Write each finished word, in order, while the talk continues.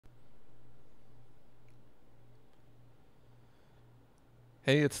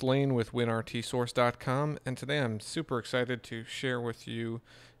Hey, it's Lane with WinRTSource.com, and today I'm super excited to share with you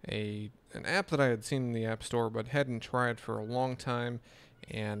an app that I had seen in the App Store but hadn't tried for a long time,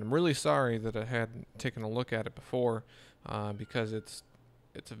 and I'm really sorry that I hadn't taken a look at it before because it's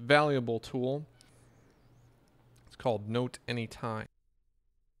a valuable tool. It's called Note Anytime.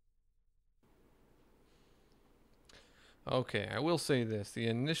 Okay, I will say this: the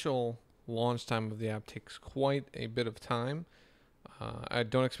initial launch time of the app takes quite a bit of time. I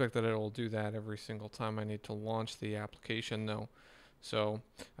don't expect that it will do that every single time I need to launch the application, though. So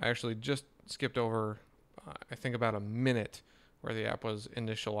I actually just skipped over, I think, about a minute where the app was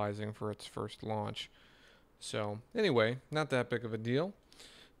initializing for its first launch. So, anyway, not that big of a deal.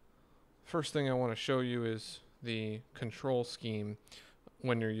 First thing I want to show you is the control scheme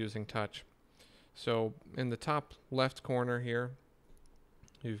when you're using touch. So, in the top left corner here,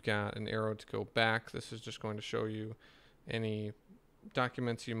 you've got an arrow to go back. This is just going to show you any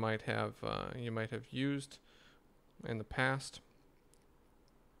documents you might have used in the past.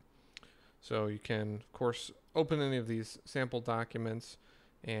 So you can, of course, open any of these sample documents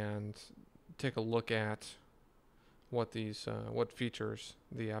and take a look at what features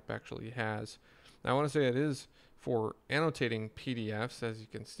the app actually has. Now, I want to say it is for annotating PDFs, as you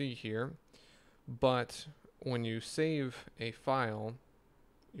can see here, but when you save a file,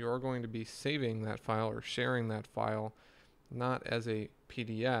 you're going to be saving that file or sharing that file not as a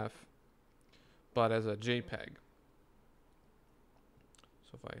PDF, but as a JPEG.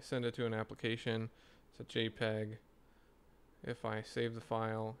 So if I send it to an application, it's a JPEG. If I save the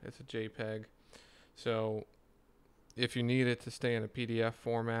file, it's a JPEG. So if you need it to stay in a PDF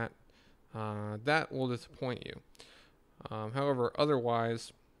format, that will disappoint you. However,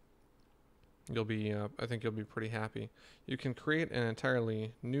 otherwise, I think you'll be pretty happy. You can create an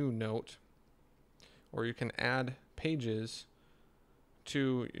entirely new note, or you can add pages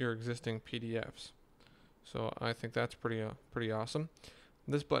to your existing PDFs. So I think that's pretty awesome.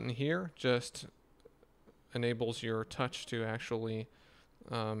 This button here just enables your touch to actually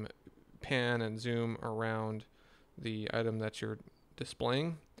pan and zoom around the item that you're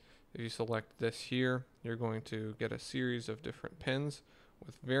displaying. If you select this here, you're going to get a series of different pens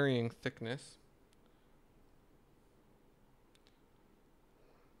with varying thickness.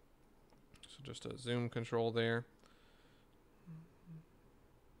 So just a zoom control there.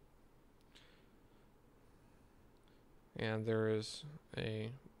 And there is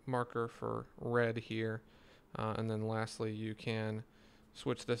a marker for red here. And then lastly, you can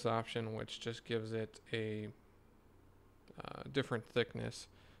switch this option, which just gives it a different thickness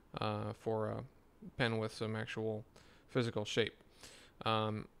for a pen with some actual physical shape.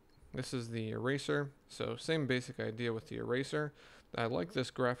 This is the eraser. So same basic idea with the eraser. I like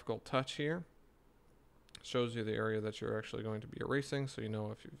this graphical touch here. Shows you the area that you're actually going to be erasing, so you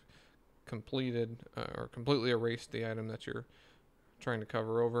know if you've completed or completely erased the item that you're trying to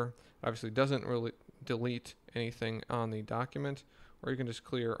cover over. Obviously doesn't really delete anything on the document, or you can just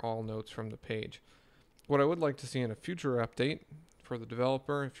clear all notes from the page. What I would like to see in a future update for the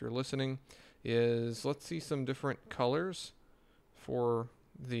developer, if you're listening, is let's see some different colors for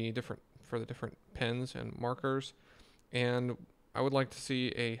the different pens and markers, and I would like to see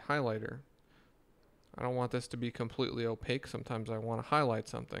a highlighter. I don't want this to be completely opaque. Sometimes I want to highlight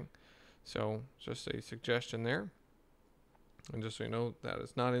something. So just a suggestion there. And just so you know, that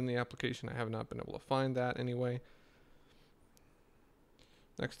is not in the application. I have not been able to find that anyway.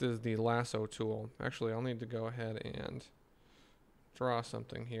 Next is the lasso tool. Actually, I'll need to go ahead and draw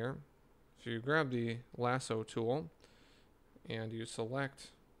something here. So you grab the lasso tool and you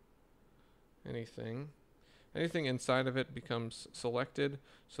select anything. Anything inside of it becomes selected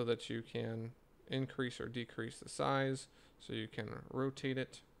so that you can increase or decrease the size, so you can rotate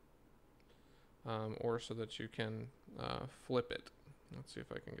it, or so that you can flip it. Let's see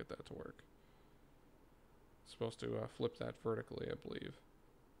if I can get that to work. It's supposed to flip that vertically, I believe.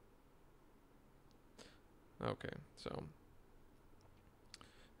 Okay, so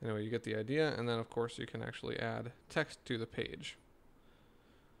anyway, you get the idea, and then of course you can actually add text to the page.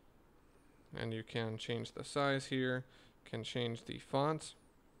 And you can change the size here, can change the font,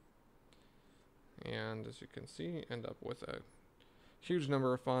 and as you can see, end up with a huge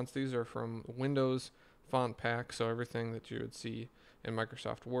number of fonts. These are from Windows Font Pack, so everything that you would see in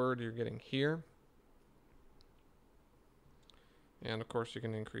Microsoft Word, you're getting here. And of course, you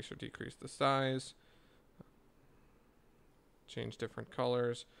can increase or decrease the size, change different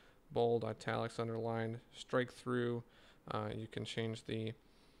colors, bold, italics, underlined, strike through. You can change the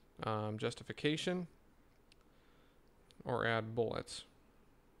justification or add bullets.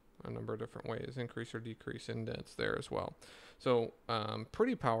 a number of different ways, increase or decrease indents there as well. So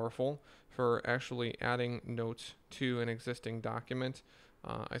pretty powerful for actually adding notes to an existing document.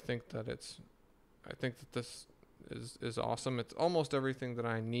 I think that this is awesome. It's almost everything that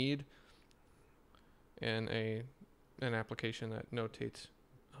I need in an application that notates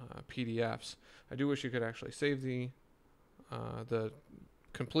PDFs. I do wish you could actually save the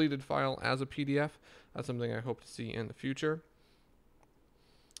completed file as a PDF. That's something I hope to see in the future.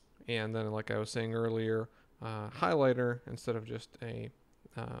 And then, like I was saying earlier, highlighter instead of just a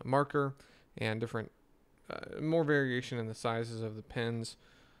marker, and different more variation in the sizes of the pens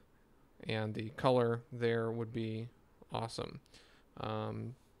and the color there would be awesome.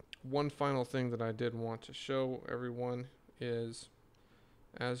 One final thing that I did want to show everyone is,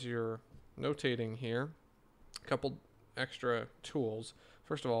 as you're notating here, a couple extra tools.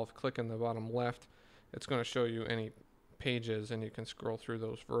 First of all, if you click in the bottom left, it's going to show you any pages, and you can scroll through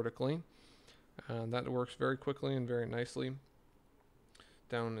those vertically. That works very quickly and very nicely.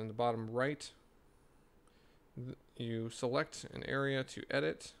 Down in the bottom right, you select an area to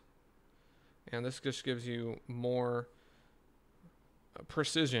edit, and this just gives you more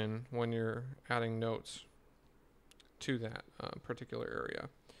precision when you're adding notes to that particular area.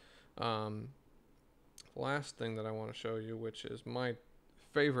 Last thing that I want to show you, which is my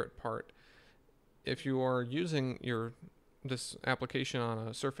favorite part, if you are using this application on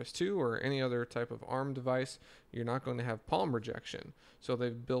a Surface 2 or any other type of ARM device, you're not going to have palm rejection. So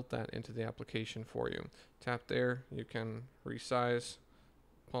they've built that into the application for you. Tap there, you can resize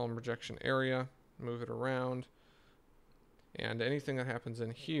palm rejection area, move it around, and anything that happens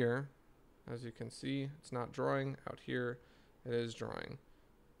in here, as you can see, it's not drawing. Out here, it is drawing.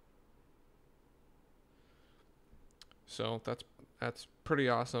 So that's pretty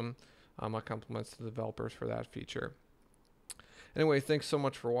awesome. My compliments to the developers for that feature. Anyway, thanks so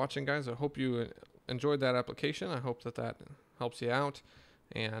much for watching, guys. I hope you enjoyed that application. I hope that helps you out.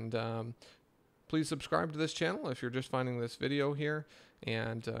 And please subscribe to this channel if you're just finding this video here.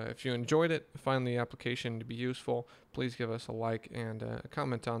 And if you enjoyed it, find the application to be useful, please give us a like and a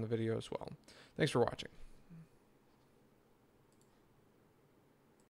comment on the video as well. Thanks for watching.